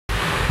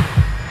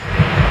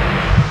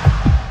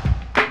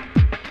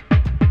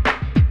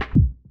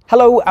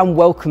Hello and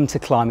welcome to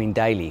Climbing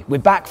Daily. We're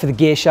back for the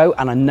gear show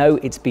and I know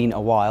it's been a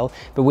while,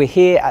 but we're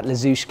here at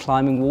Les Ouches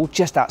Climbing Wall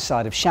just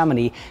outside of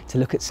Chamonix to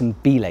look at some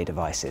Belay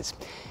devices.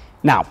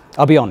 Now,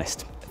 I'll be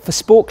honest, for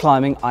sport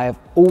climbing I have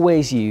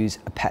always used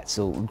a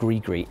Petzl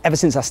GriGri ever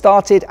since I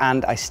started,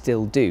 and I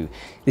still do.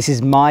 This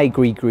is my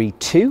GriGri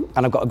 2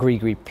 and I've got a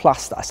GriGri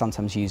Plus that I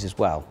sometimes use as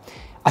well.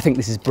 I think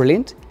this is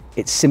brilliant,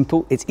 it's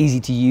simple, it's easy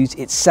to use,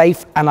 it's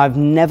safe, and I've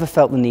never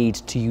felt the need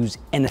to use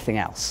anything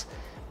else.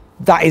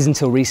 That is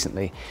until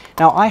recently.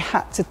 Now, I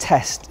had to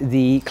test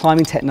the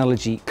climbing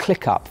technology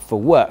ClickUp for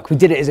work. We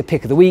did it as a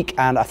pick of the week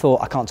and I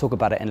thought I can't talk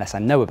about it unless I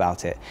know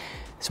about it.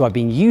 So I've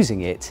been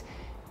using it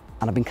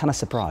and I've been kind of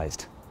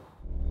surprised.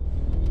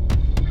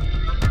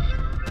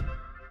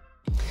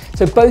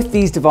 So both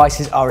these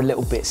devices are a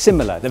little bit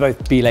similar. They're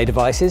both Belay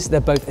devices,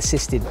 they're both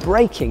assisted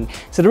braking.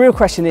 So the real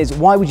question is,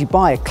 why would you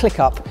buy a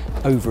ClickUp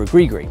over a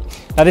GriGri?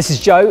 Now this is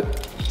Joe.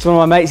 It's one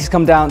of my mates. He's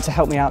come down to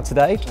help me out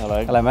today.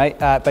 Hello. Hello, mate.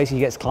 Basically, he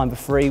gets to climb for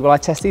free. Well, I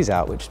test these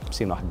out, which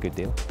seemed like a good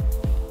deal.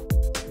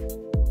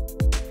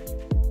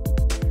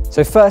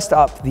 So first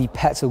up, the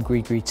Petzl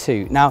GriGri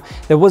 2. Now,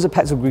 there was a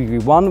Petzl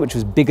GriGri 1, which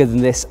was bigger than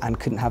this and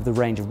couldn't have the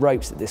range of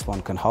ropes that this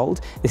one can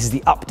hold. This is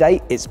the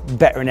update. It's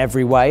better in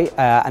every way.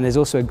 And there's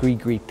also a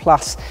GriGri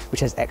Plus,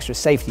 which has extra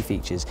safety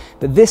features.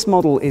 But this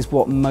model is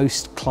what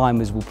most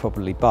climbers will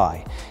probably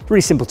buy. It's really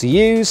simple to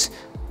use.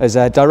 There's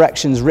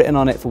directions written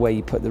on it for where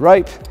you put the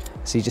rope.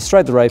 So you just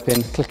thread the rope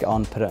in, click it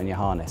on, put it on your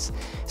harness.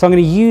 So I'm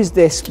going to use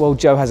this while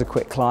Joe has a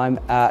quick climb,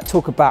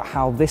 talk about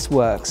how this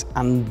works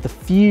and the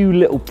few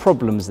little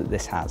problems that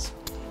this has.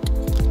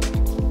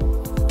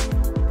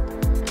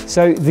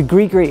 So the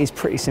GriGri is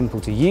pretty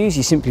simple to use.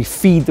 You simply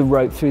feed the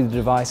rope through the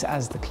device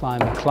as the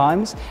climber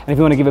climbs. And if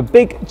you want to give a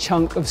big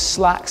chunk of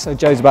slack, so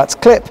Joe's about to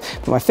clip,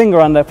 put my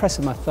finger under, press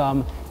with my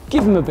thumb,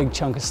 give him a big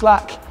chunk of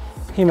slack,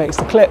 he makes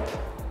the clip,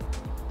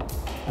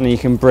 and then you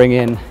can bring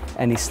in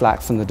any slack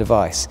from the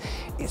device.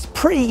 It's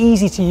pretty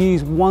easy to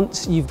use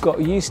once you've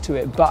got used to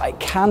it, but it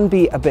can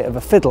be a bit of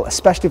a fiddle,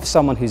 especially for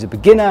someone who's a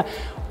beginner,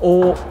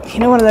 or you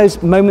know, one of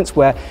those moments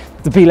where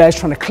the belay is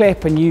trying to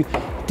clip and you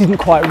didn't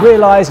quite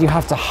realize you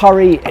have to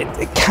hurry.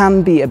 It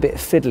can be a bit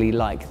fiddly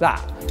like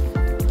that.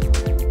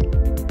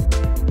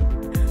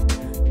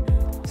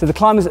 So the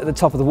climber's at the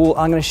top of the wall.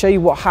 I'm going to show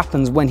you what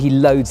happens when he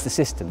loads the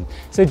system.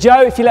 So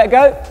Joe, if you let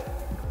go.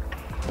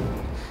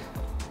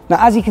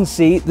 Now, as you can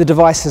see, the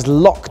device has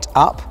locked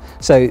up.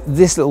 So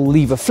this little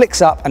lever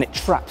flicks up and it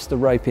traps the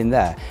rope in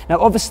there. Now,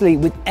 obviously,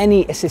 with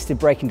any assisted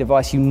braking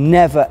device, you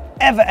never,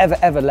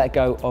 ever let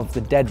go of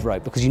the dead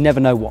rope because you never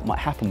know what might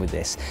happen with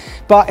this.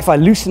 But if I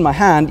loosen my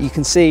hand, you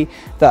can see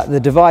that the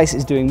device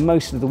is doing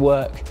most of the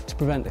work to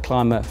prevent the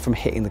climber from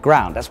hitting the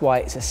ground. That's why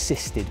it's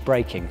assisted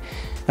braking.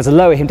 As I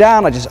lower him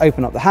down, I just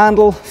open up the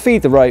handle,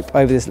 feed the rope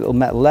over this little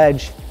metal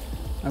ledge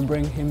and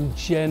bring him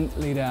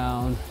gently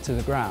down to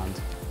the ground.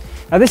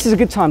 Now this is a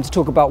good time to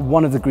talk about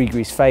one of the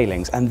GriGri's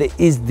failings, and it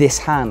is this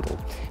handle.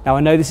 Now I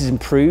know this is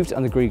improved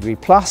on the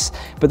GriGri Plus,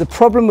 but the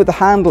problem with the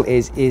handle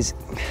is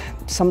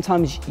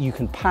sometimes you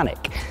can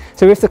panic.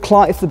 So if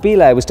the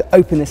belay was to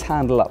open this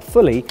handle up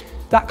fully,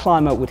 that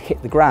climber would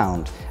hit the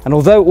ground. And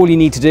although all you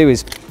need to do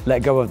is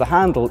let go of the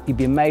handle, you'd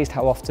be amazed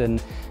how often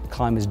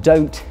climbers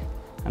don't,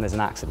 and there's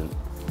an accident.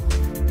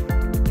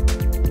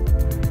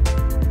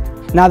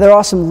 Now there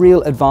are some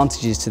real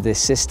advantages to this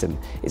system.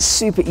 It's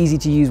super easy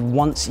to use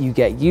once you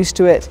get used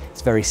to it,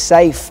 it's very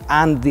safe,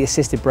 and the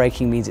assisted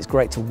braking means it's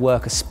great to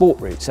work a sport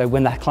route. So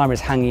when the climber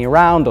is hanging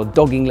around or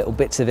dogging little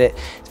bits of it,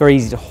 it's very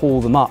easy to haul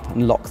them up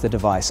and lock the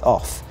device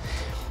off.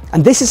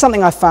 And this is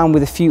something I found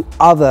with a few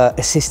other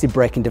assisted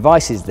braking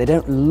devices. They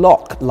don't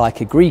lock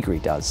like a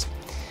GriGri does.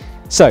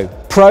 So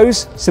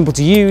pros, simple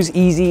to use,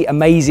 easy,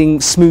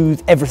 amazing,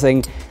 smooth,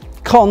 everything.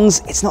 Cons,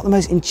 it's not the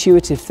most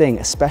intuitive thing,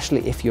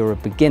 especially if you're a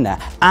beginner.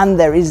 And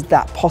there is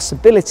that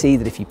possibility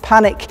that if you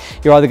panic,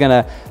 you're either going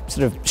to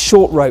sort of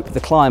short rope the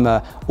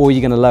climber or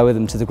you're going to lower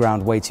them to the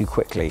ground way too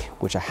quickly,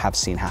 which I have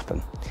seen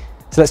happen.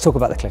 So let's talk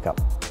about the ClickUp.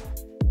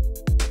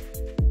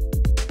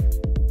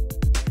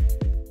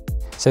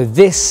 So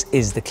this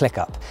is the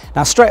ClickUp.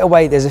 Now straight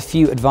away, there's a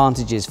few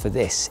advantages for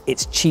this.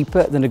 It's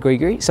cheaper than a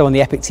GriGri. So on the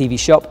EpicTV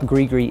shop,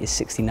 GriGri is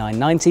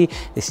 €69.90.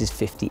 This is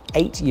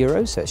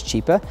 €58, so it's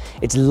cheaper.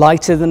 It's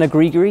lighter than a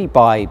GriGri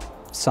by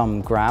some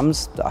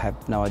grams, that I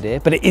have no idea,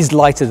 but it is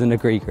lighter than a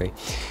GriGri.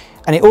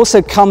 And it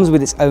also comes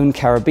with its own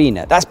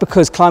carabiner. That's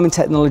because climbing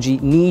technology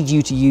needs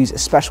you to use a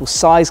special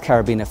size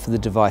carabiner for the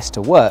device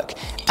to work.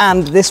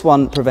 And this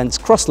one prevents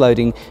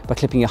cross-loading by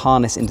clipping your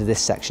harness into this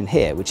section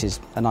here, which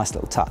is a nice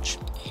little touch.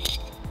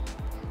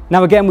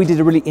 Now again, we did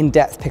a really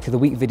in-depth pick of the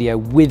week video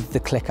with the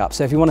ClickUp.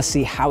 So if you want to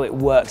see how it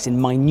works in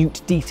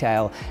minute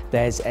detail,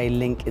 there's a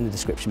link in the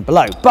description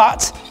below.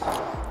 But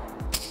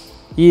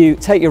you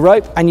take your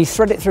rope and you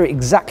thread it through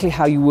exactly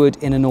how you would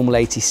in a normal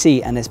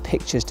ATC, and there's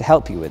pictures to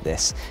help you with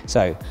this.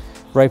 So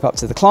rope up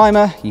to the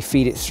climber, you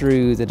feed it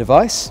through the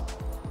device.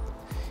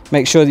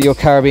 Make sure that your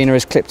carabiner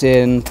is clipped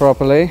in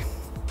properly,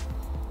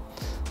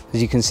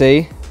 as you can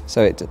see,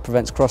 so it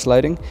prevents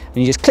cross-loading. And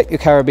you just clip your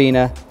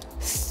carabiner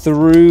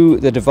through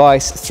the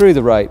device, through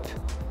the rope,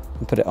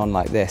 and put it on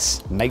like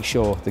this. Make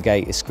sure the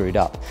gate is screwed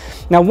up.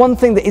 Now, one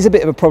thing that is a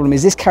bit of a problem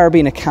is this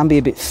carabiner can be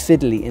a bit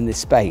fiddly in this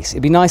space.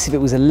 It'd be nice if it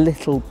was a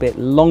little bit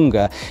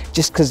longer,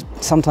 just because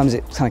sometimes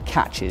it kind of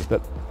catches,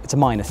 but it's a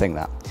minor thing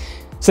that.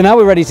 So now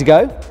we're ready to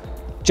go.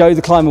 Joe,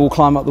 the climber, will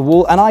climb up the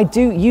wall, and I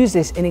do use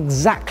this in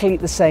exactly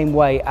the same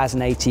way as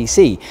an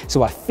ATC.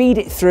 So I feed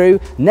it through,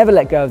 never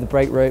let go of the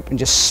brake rope, and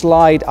just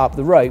slide up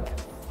the rope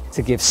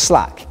to give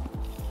slack.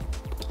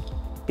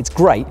 It's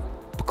great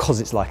because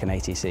it's like an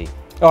ATC.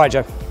 All right,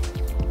 Joe.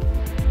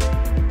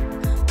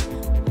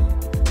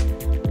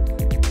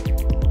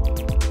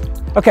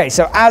 Okay,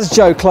 so as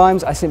Joe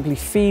climbs, I simply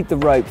feed the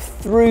rope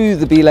through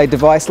the belay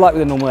device like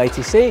with a normal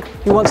ATC.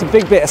 If he wants a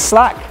big bit of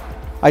slack,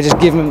 I just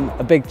give him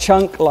a big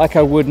chunk like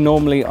I would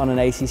normally on an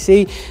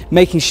ATC,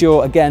 making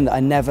sure, again, that I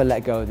never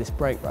let go of this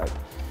brake rope.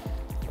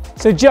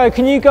 So Joe,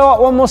 can you go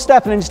up one more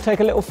step and then just take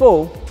a little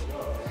fall?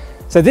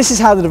 So this is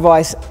how the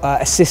device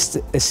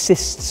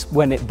assists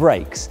when it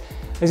brakes.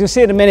 As you'll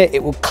see in a minute,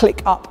 it will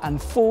click up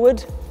and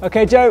forward.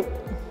 Okay, Joe?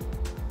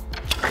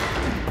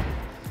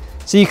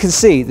 So you can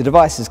see the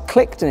device has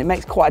clicked and it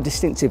makes quite a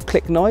distinctive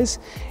click noise.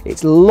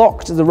 It's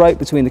locked the rope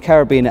between the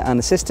carabiner and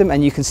the system,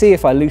 and you can see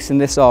if I loosen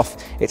this off,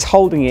 it's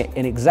holding it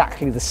in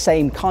exactly the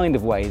same kind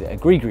of way that a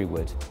GriGri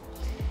would.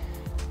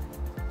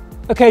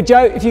 Okay,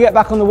 Joe, if you get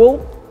back on the wall,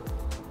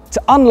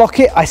 to unlock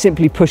it, I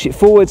simply push it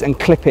forwards and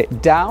clip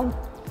it down,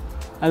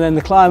 and then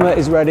the climber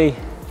is ready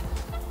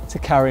to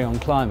carry on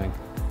climbing.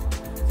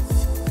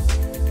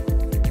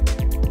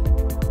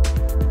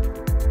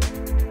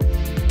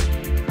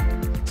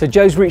 So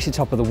Joe's reached the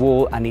top of the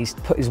wall and he's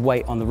put his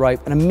weight on the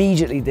rope, and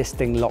immediately this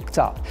thing locked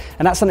up.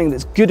 And that's something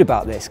that's good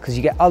about this, because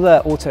you get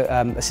other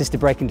assisted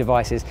braking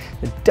devices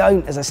that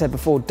don't, as I said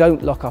before,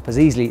 don't lock up as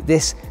easily.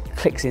 This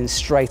clicks in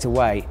straight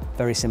away,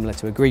 very similar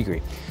to a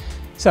GriGri.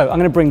 So I'm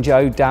going to bring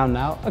Joe down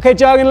now. Okay,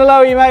 Joe, I'm going to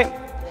lower you, mate.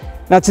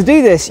 Now to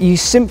do this, you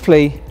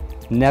simply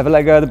never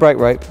let go of the brake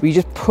rope. You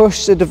just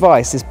push the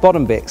device, this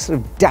bottom bit, sort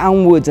of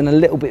downwards and a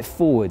little bit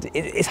forward.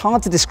 It's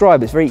hard to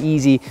describe. It's very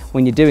easy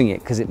when you're doing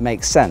it because it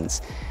makes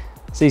sense.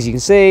 So as you can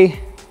see,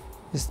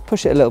 just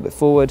push it a little bit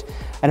forward.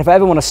 And if I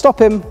ever want to stop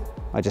him,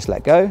 I just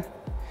let go.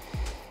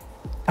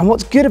 And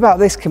what's good about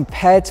this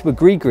compared to a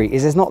GriGri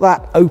is there's not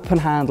that open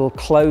handle,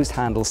 closed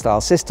handle style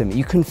system.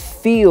 You can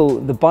feel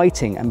the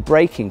biting and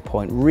braking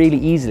point really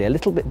easily, a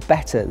little bit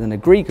better than a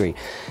GriGri.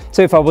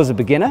 So if I was a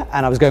beginner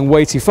and I was going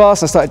way too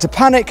fast and I started to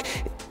panic,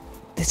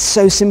 it's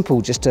so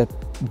simple just to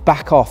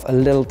back off a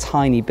little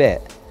tiny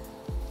bit.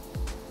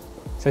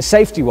 So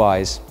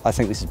safety-wise, I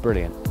think this is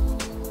brilliant.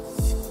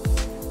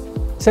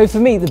 So for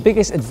me, the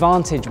biggest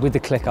advantage with the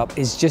ClickUp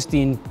is just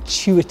the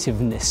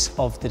intuitiveness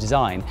of the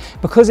design.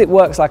 Because it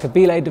works like a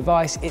belay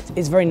device,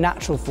 it's very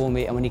natural for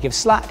me, and when you give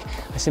slack,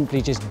 I simply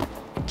just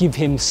give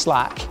him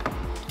slack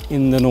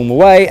in the normal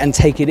way and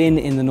take it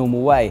in the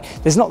normal way.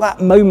 There's not that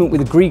moment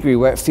with a GriGri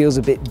where it feels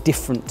a bit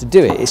different to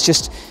do it. It's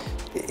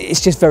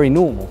just very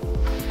normal.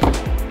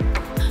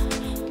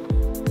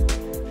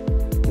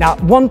 Now,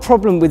 one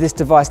problem with this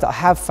device that I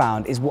have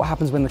found is what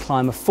happens when the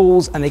climber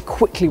falls and they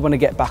quickly want to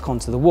get back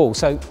onto the wall.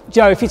 So,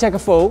 Joe, if you take a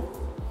fall,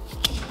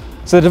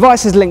 so the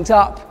device is linked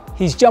up,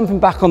 he's jumping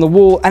back on the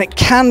wall, and it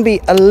can be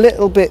a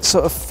little bit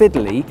sort of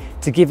fiddly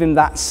to give him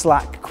that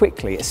slack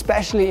quickly,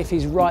 especially if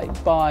he's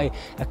right by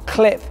a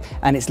clip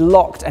and it's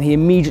locked and he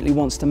immediately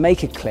wants to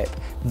make a clip.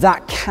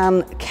 That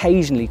can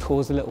occasionally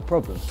cause a little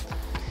problem.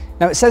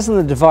 Now it says on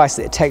the device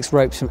that it takes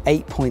ropes from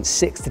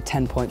 8.6 to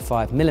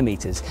 10.5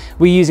 millimeters.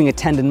 We're using a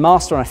tendon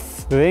master, and I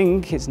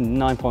think it's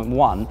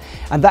 9.1,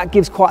 and that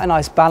gives quite a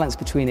nice balance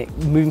between it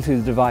moving through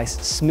the device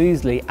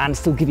smoothly and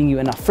still giving you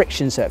enough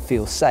friction so it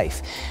feels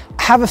safe.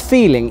 I have a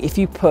feeling if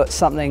you put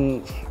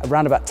something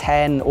around about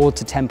 10 or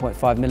to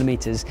 10.5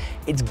 millimeters,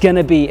 it's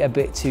gonna be a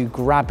bit too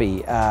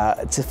grabby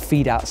to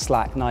feed out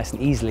slack nice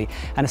and easily.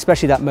 And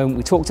especially that moment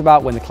we talked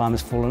about when the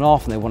climber's fallen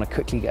off and they want to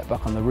quickly get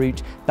back on the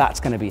route, that's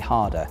gonna be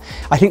harder.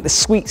 I think the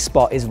sweet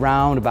spot is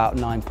round about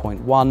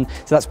 9.1,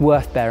 so that's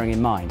worth bearing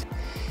in mind.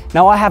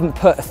 Now, I haven't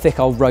put a thick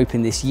old rope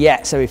in this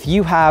yet, so if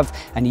you have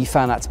and you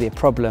found that to be a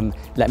problem,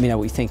 let me know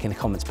what you think in the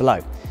comments below.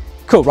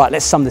 Cool, right,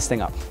 let's sum this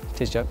thing up.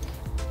 Cheers, Joe.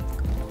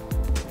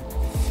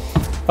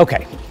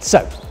 Okay,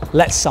 so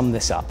let's sum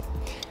this up.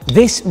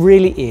 This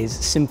really is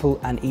simple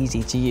and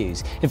easy to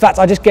use. In fact,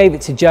 I just gave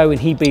it to Joe and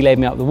he belayed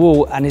me up the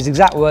wall, and his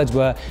exact words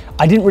were,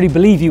 "I didn't really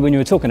believe you when you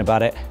were talking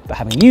about it, but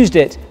having used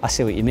it, I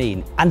see what you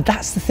mean." And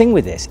that's the thing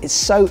with this. It's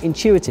so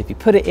intuitive. You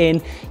put it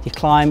in, you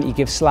climb, you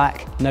give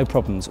slack, no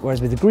problems.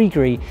 Whereas with the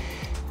GriGri,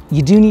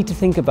 you do need to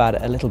think about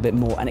it a little bit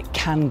more, and it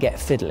can get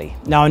fiddly.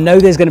 Now, I know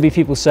there's going to be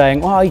people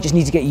saying, "Oh, you just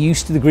need to get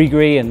used to the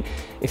GriGri, and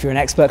if you're an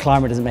expert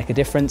climber, it doesn't make a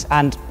difference."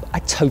 And I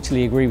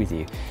totally agree with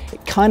you.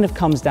 It kind of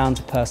comes down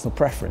to personal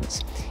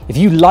preference. If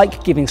you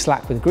like giving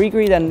slack with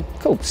GriGri, then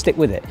cool, stick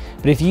with it.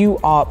 But if you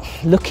are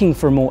looking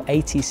for a more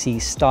ATC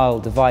style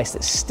device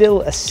that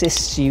still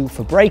assists you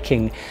for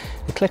braking,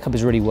 the ClickUp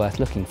is really worth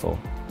looking for.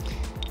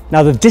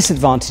 Now, the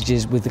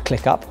disadvantages with the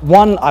ClickUp,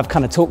 one I've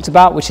kind of talked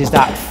about, which is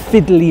that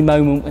fiddly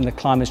moment when the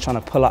climber's trying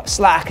to pull up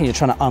slack and you're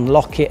trying to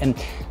unlock it, and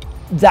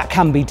that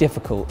can be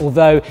difficult,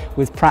 although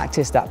with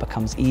practice that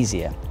becomes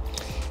easier.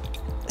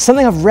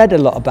 Something I've read a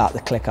lot about the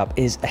ClickUp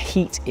is a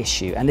heat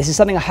issue, and this is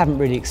something I haven't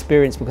really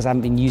experienced because I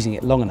haven't been using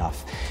it long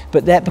enough.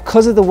 But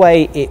because of the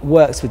way it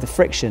works with the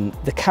friction,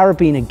 the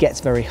carabiner gets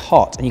very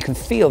hot, and you can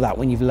feel that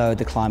when you've lowered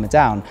the climber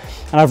down.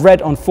 And I've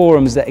read on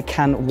forums that it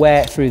can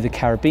wear through the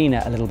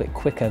carabiner a little bit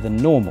quicker than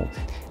normal.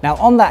 Now,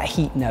 on that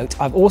heat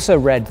note, I've also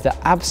read that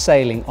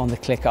abseiling on the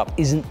ClickUp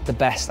isn't the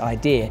best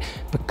idea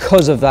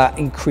because of that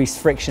increased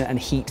friction and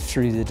heat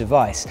through the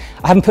device.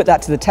 I haven't put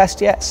that to the test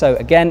yet, so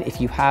again,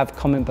 if you have,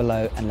 comment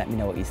below and let me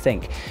know what you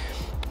think.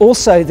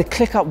 Also, the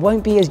ClickUp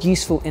won't be as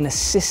useful in a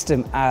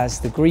system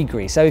as the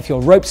GriGri. So if you're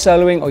rope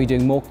soloing or you're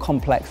doing more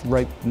complex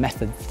rope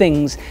method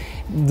things,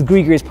 the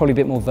GriGri is probably a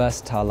bit more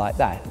versatile like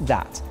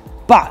that.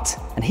 But,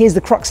 and here's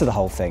the crux of the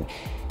whole thing,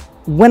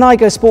 when I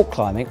go sport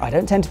climbing, I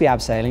don't tend to be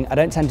abseiling, I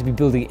don't tend to be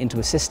building it into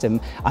a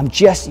system. I'm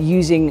just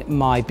using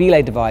my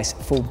belay device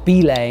for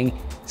belaying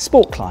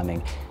sport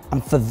climbing.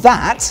 And for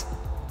that,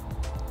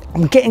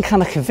 I'm getting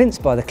kind of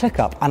convinced by the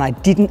ClickUp, and I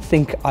didn't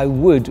think I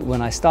would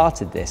when I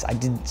started this. I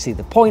didn't see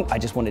the point, I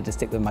just wanted to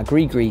stick with my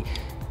GriGri,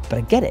 but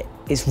I get it.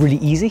 It's really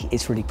easy,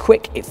 it's really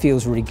quick, it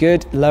feels really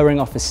good, lowering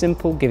off is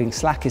simple, giving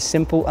slack is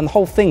simple, and the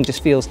whole thing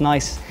just feels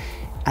nice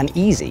and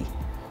easy.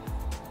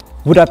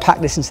 Would I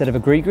pack this instead of a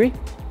GriGri?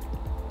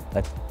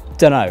 I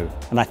don't know,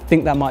 and I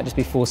think that might just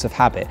be force of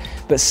habit,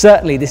 but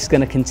certainly this is going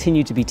to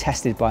continue to be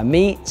tested by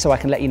me, so I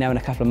can let you know in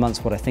a couple of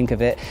months what I think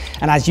of it.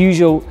 And as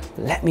usual,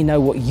 let me know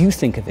what you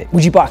think of it.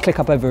 Would you buy a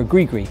ClickUp over a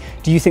GriGri?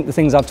 Do you think the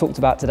things I've talked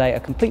about today are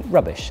complete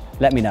rubbish?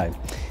 Let me know.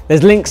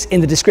 There's links in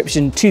the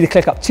description to the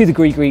ClickUp, to the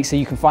GriGri, so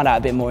you can find out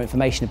a bit more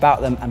information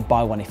about them and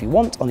buy one if you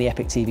want on the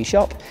EpicTV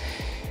shop.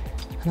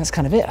 And that's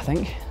kind of it, I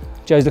think.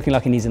 Joe's looking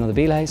like he needs another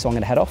belay, so I'm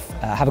going to head off.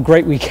 Have a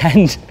great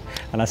weekend,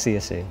 and I'll see you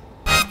soon.